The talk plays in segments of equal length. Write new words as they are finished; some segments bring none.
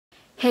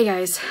Hey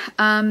guys,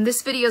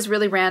 this video is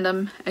really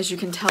random. As you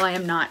can tell, I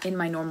am not in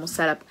my normal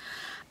setup.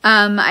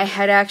 I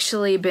had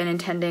actually been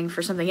intending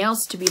for something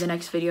else to be the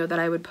next video that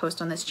I would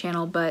post on this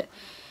channel, but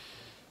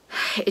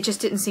it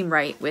just didn't seem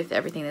right with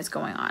everything that's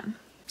going on.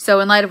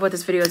 So in light of what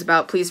this video is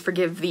about, please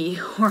forgive the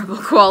horrible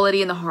quality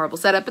and the horrible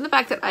setup and the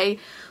fact that I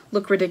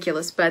look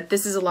ridiculous, but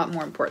this is a lot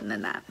more important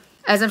than that.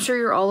 As I'm sure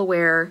you're all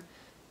aware,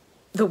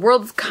 the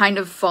world's kind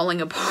of falling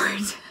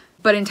apart.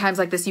 But in times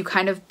like this, you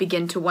kind of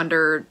begin to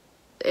wonder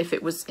if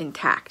it was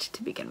intact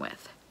to begin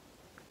with.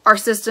 Our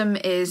system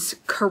is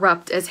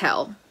corrupt as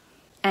hell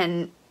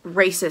and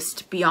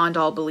racist beyond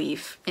all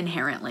belief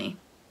inherently.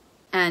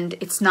 And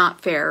it's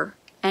not fair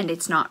and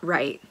it's not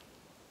right.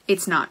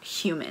 It's not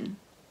human.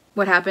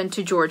 What happened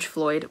to George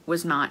Floyd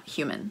was not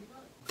human.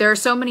 There are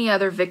so many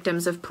other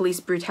victims of police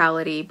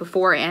brutality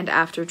before and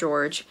after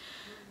George,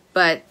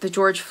 but the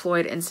George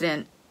Floyd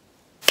incident,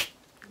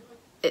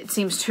 it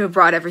seems to have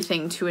brought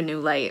everything to a new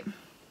light.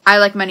 I,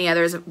 like many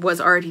others,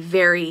 was already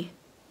very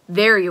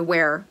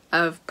aware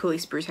of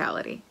police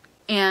brutality.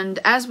 And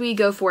as we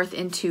go forth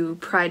into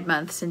Pride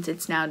Month, since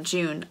it's now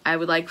June, I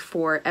would like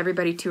for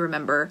everybody to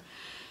remember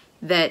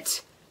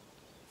that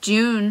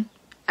June,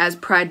 as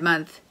Pride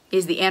Month,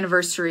 is the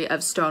anniversary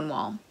of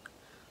Stonewall,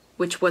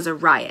 which was a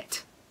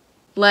riot,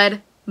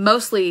 led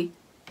mostly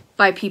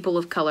by people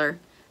of color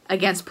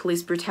against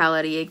police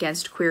brutality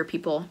against queer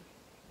people.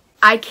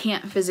 I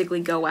can't physically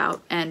go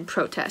out and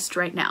protest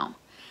right now.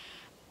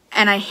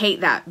 And I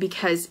hate that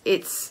because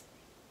it's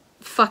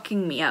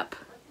fucking me up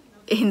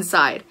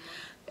inside,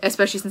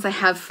 especially since I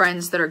have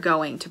friends that are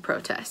going to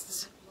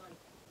protests.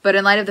 But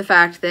in light of the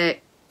fact that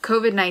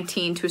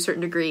COVID-19 to a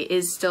certain degree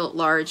is still at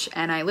large,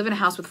 and I live in a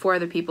house with 4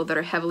 other people that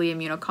are heavily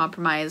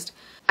immunocompromised,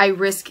 I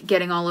risk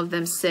getting all of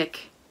them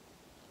sick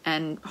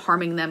and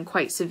harming them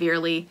quite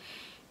severely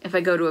if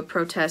I go to a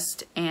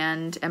protest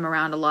and am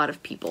around a lot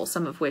of people,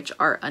 some of which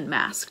are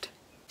unmasked.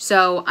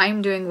 So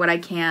I'm doing what I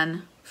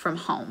can from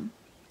home,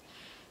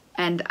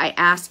 and I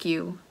ask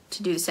you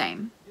to do the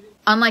same.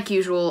 Unlike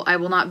usual, I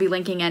will not be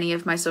linking any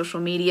of my social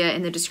media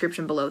in the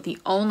description below. The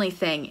only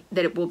thing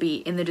that it will be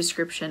in the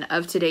description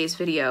of today's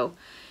video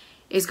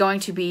is going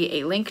to be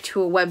a link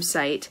to a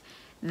website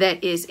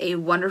that is a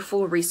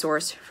wonderful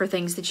resource for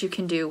things that you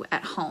can do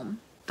at home.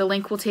 The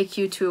link will take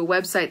you to a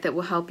website that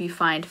will help you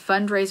find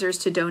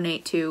fundraisers to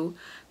donate to,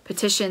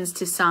 petitions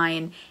to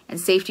sign, and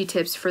safety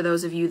tips for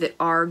those of you that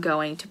are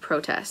going to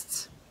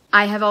protests.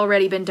 I have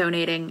already been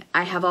donating,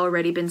 I have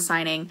already been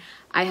signing,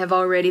 I have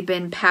already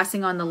been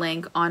passing on the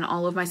link on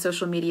all of my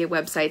social media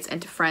websites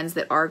and to friends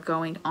that are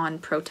going on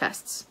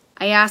protests.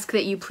 I ask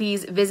that you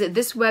please visit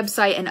this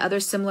website and other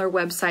similar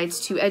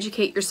websites to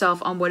educate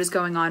yourself on what is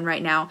going on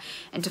right now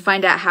and to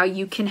find out how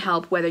you can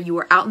help, whether you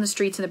are out in the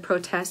streets in the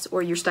protests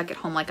or you're stuck at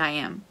home like I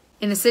am.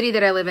 In the city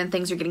that I live in,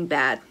 things are getting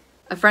bad.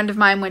 A friend of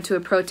mine went to a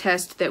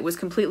protest that was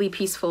completely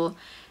peaceful,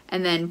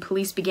 and then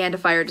police began to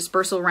fire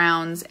dispersal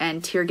rounds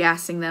and tear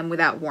gassing them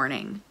without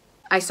warning.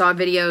 I saw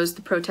videos,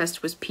 the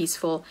protest was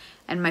peaceful,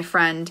 and my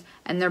friend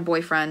and their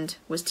boyfriend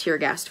was tear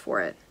gassed for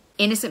it.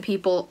 Innocent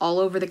people all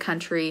over the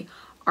country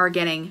are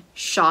getting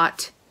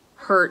shot,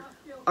 hurt,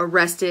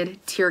 arrested,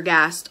 tear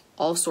gassed,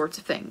 all sorts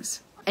of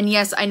things. And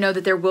yes, I know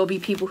that there will be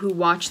people who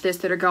watch this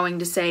that are going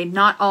to say,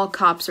 not all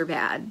cops are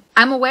bad.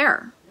 I'm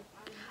aware.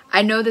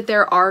 I know that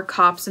there are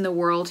cops in the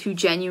world who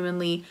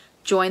genuinely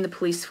join the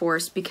police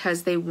force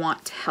because they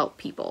want to help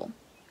people.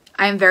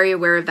 I am very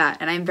aware of that,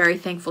 and I am very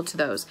thankful to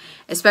those,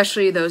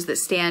 especially those that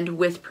stand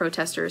with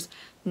protesters,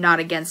 not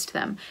against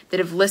them, that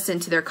have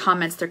listened to their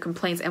comments, their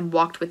complaints, and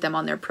walked with them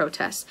on their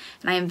protests.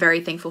 And I am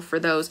very thankful for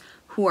those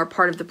who are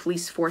part of the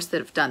police force that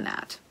have done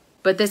that.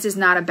 But this is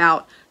not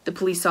about the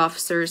police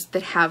officers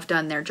that have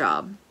done their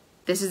job.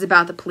 This is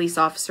about the police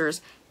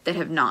officers that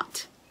have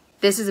not.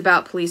 This is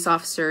about police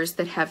officers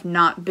that have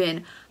not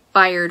been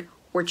fired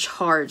or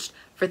charged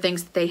for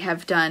things that they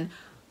have done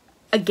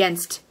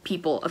against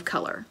people of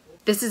color.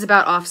 This is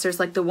about officers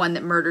like the one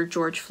that murdered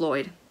George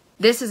Floyd.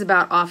 This is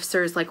about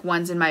officers like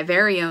ones in my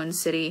very own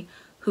city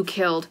who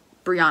killed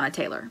Breonna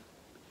Taylor.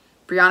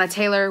 Breonna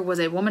Taylor was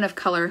a woman of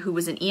color who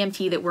was an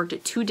EMT that worked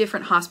at 2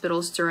 different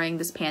hospitals during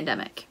this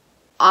pandemic.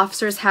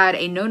 Officers had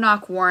a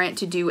no-knock warrant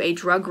to do a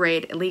drug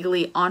raid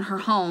illegally on her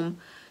home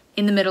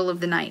in the middle of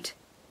the night.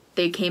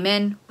 They came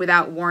in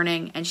without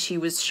warning, and she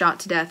was shot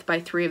to death by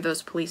 3 of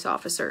those police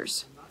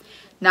officers.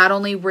 Not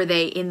only were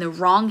they in the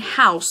wrong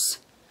house,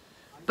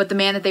 but the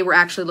man that they were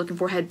actually looking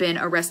for had been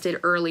arrested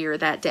earlier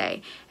that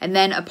day. And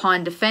then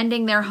upon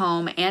defending their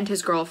home and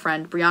his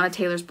girlfriend, Breonna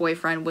Taylor's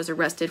boyfriend was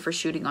arrested for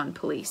shooting on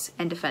police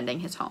and defending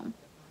his home.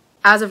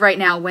 As of right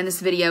now, when this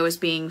video is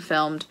being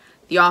filmed,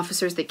 the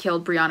officers that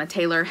killed Breonna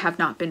Taylor have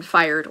not been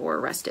fired or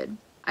arrested.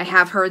 I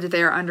have heard that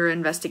they are under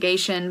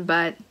investigation,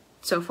 but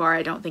so far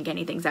I don't think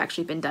anything's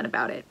actually been done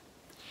about it.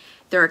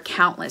 There are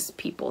countless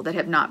people that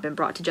have not been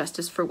brought to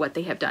justice for what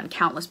they have done.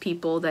 Countless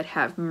people that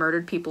have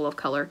murdered people of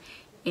color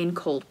in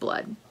cold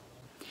blood.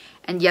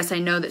 And yes, I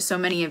know that so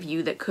many of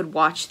you that could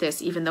watch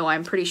this, even though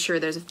I'm pretty sure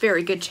there's a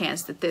very good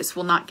chance that this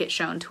will not get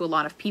shown to a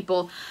lot of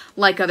people,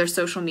 like other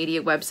social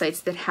media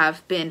websites that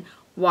have been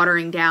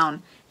watering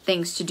down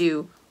things to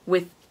do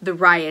with the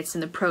riots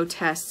and the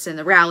protests and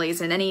the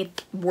rallies and any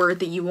word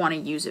that you want to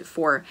use it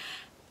for.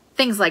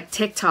 Things like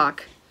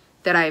TikTok,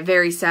 that I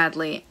very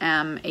sadly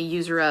am a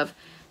user of,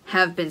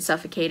 have been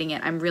suffocating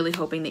it. I'm really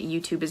hoping that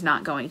YouTube is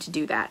not going to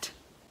do that.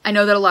 I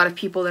know that a lot of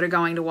people that are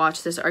going to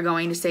watch this are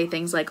going to say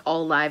things like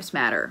all lives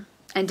matter.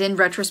 And in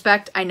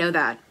retrospect, I know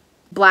that.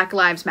 Black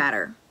lives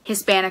matter.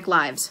 Hispanic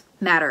lives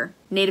matter.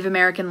 Native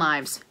American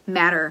lives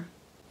matter.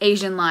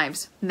 Asian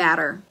lives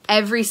matter.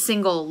 Every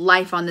single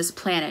life on this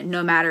planet,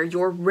 no matter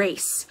your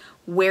race,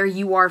 where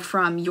you are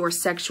from, your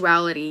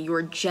sexuality,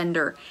 your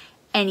gender,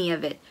 any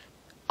of it,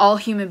 all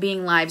human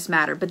being lives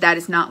matter. But that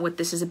is not what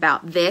this is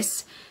about.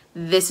 This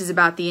is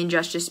about the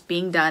injustice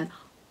being done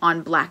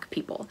on Black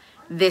people.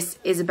 This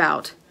is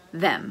about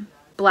them.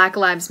 Black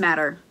lives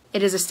matter.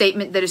 It is a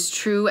statement that is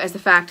true as the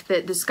fact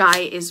that the sky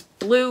is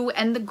blue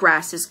and the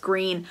grass is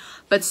green,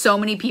 but so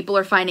many people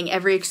are finding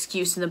every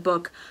excuse in the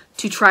book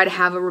to try to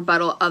have a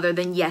rebuttal other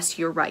than, yes,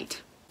 you're right.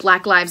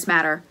 Black lives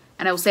matter.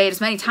 And I will say it as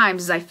many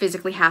times as I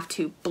physically have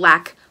to.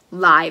 Black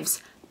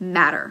lives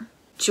matter.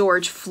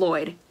 George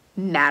Floyd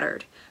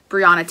mattered.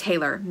 Breonna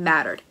Taylor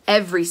mattered.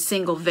 Every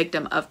single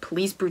victim of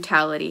police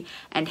brutality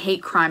and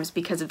hate crimes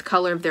because of the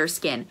color of their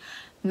skin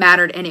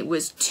mattered, and it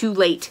was too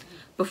late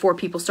before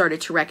people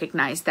started to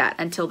recognize that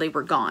until they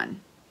were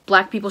gone.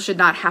 Black people should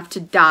not have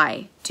to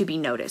die to be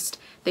noticed.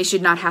 They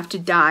should not have to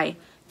die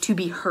to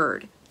be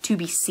heard, to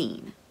be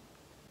seen.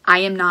 I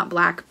am not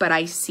Black, but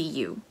I see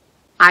you.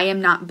 I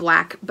am not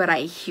Black, but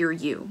I hear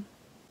you.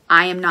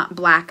 I am not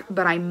Black,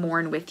 but I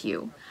mourn with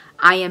you.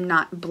 I am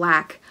not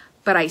Black,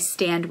 but I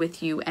stand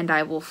with you and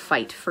I will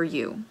fight for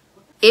you.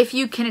 If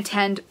you can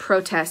attend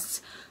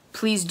protests,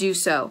 please do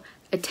so.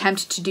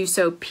 Attempt to do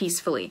so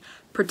peacefully.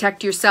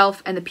 Protect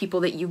yourself and the people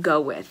that you go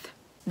with.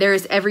 There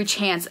is every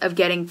chance of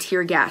getting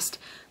tear gassed.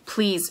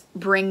 Please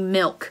bring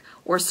milk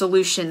or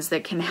solutions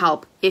that can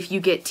help if you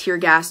get tear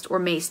gassed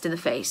or maced in the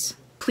face.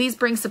 Please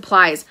bring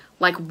supplies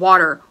like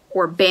water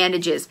or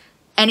bandages,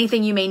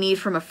 anything you may need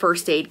from a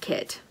first aid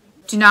kit.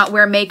 Do not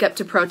wear makeup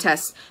to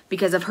protests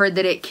because I've heard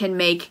that it can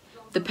make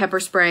the pepper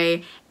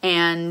spray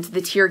and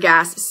the tear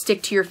gas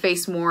stick to your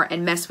face more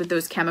and mess with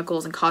those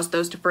chemicals and cause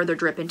those to further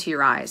drip into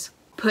your eyes.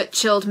 Put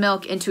chilled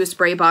milk into a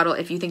spray bottle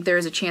if you think there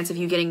is a chance of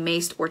you getting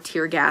maced or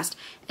tear gassed,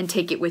 and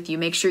take it with you.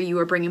 Make sure you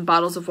are bringing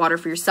bottles of water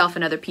for yourself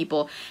and other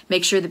people.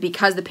 Make sure that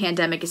because the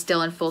pandemic is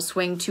still in full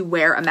swing, to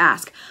wear a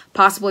mask.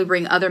 Possibly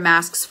bring other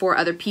masks for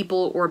other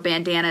people or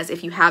bandanas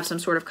if you have some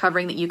sort of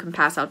covering that you can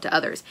pass out to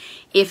others.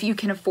 If you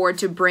can afford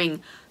to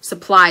bring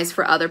supplies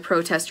for other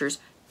protesters,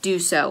 do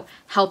so.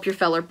 Help your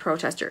fellow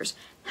protesters.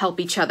 Help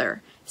each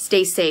other.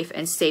 Stay safe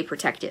and stay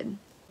protected.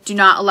 Do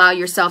not allow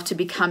yourself to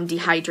become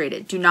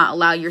dehydrated. Do not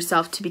allow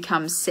yourself to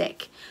become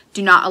sick.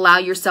 Do not allow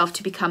yourself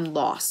to become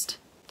lost.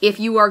 If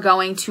you are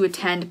going to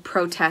attend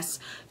protests,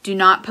 do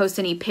not post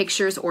any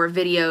pictures or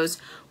videos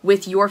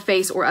with your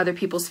face or other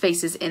people's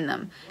faces in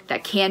them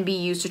that can be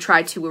used to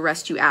try to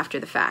arrest you after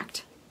the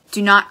fact.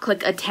 Do not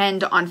click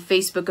attend on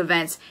Facebook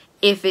events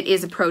if it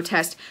is a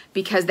protest,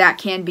 because that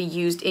can be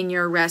used in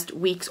your arrest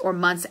weeks or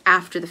months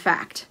after the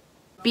fact.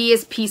 Be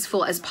as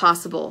peaceful as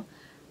possible,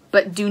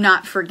 but do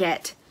not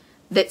forget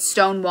that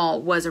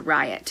Stonewall was a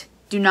riot.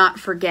 Do not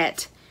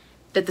forget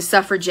that the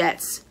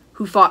suffragettes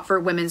who fought for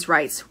women's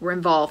rights were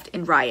involved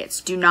in riots.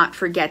 Do not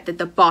forget that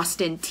the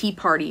Boston Tea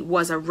Party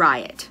was a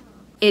riot.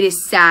 It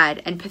is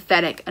sad and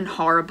pathetic and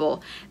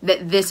horrible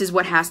that this is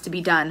what has to be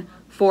done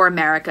for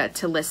America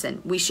to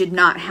listen. We should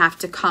not have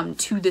to come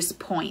to this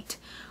point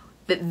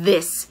that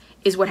this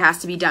is what has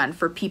to be done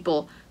for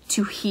people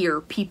to hear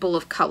people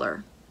of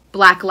color.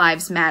 Black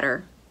lives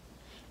matter.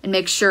 And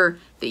make sure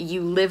that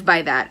you live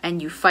by that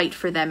and you fight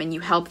for them and you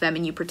help them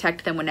and you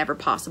protect them whenever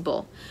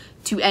possible.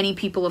 To any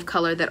people of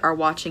color that are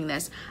watching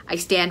this, I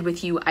stand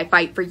with you, I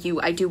fight for you,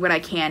 I do what I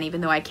can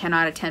even though I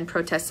cannot attend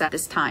protests at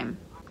this time.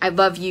 I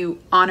love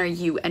you, honor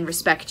you, and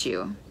respect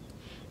you.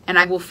 And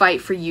I will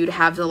fight for you to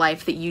have the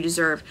life that you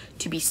deserve,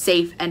 to be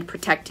safe and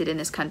protected in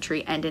this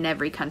country and in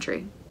every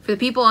country. For the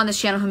people on this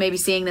channel who may be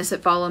seeing this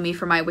that follow me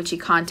for my witchy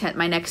content,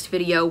 my next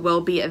video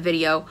will be a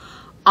video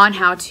on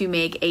how to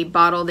make a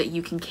bottle that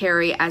you can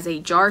carry as a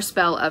jar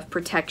spell of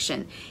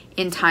protection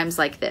in times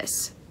like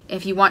this.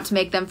 If you want to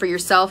make them for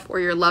yourself or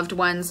your loved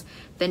ones,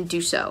 then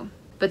do so.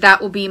 But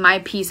that will be my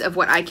piece of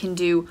what I can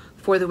do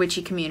for the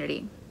witchy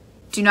community.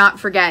 Do not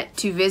forget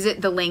to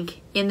visit the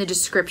link in the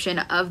description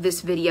of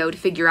this video to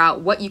figure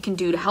out what you can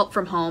do to help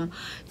from home,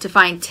 to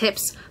find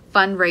tips,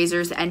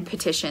 fundraisers, and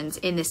petitions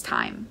in this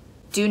time.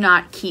 Do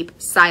not keep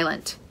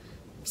silent.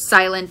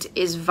 Silent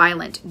is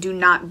violent. Do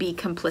not be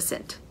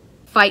complicit.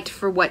 Fight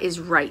for what is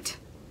right.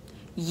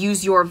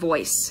 Use your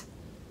voice.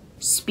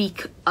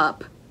 Speak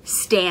up.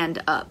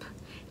 Stand up.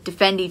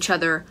 Defend each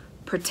other.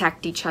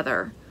 Protect each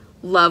other.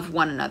 Love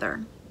one another.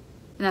 And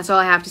that's all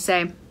I have to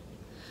say.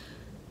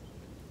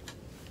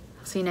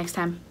 I'll see you next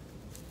time.